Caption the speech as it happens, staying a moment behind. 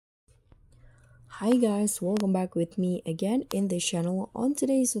Hi guys, welcome back with me again in this channel. On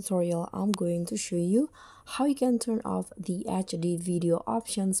today's tutorial, I'm going to show you how you can turn off the HD video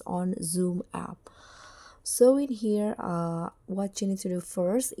options on Zoom app. So in here, what you need to do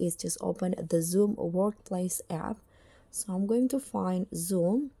first is just open the Zoom Workplace app. So I'm going to find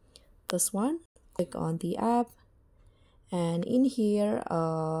Zoom, this one, click on the app. And in here,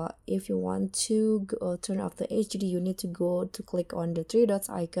 if you want to turn off the HD, you need to go to click on the three dots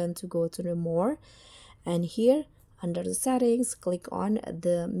icon to go to the more. And here under the settings, click on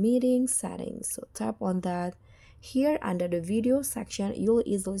the meeting settings. So tap on that. Here under the video section, you'll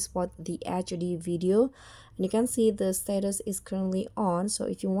easily spot the HD video, and you can see the status is currently on. So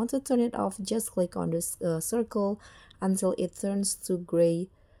if you want to turn it off, just click on this circle until it turns to gray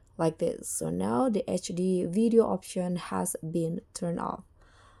like this. So now the HD video option has been turned off.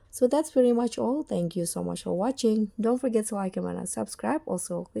 So that's pretty much all. Thank you so much for watching. Don't forget to like, comment, and subscribe.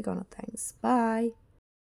 Also click on the thanks. Bye.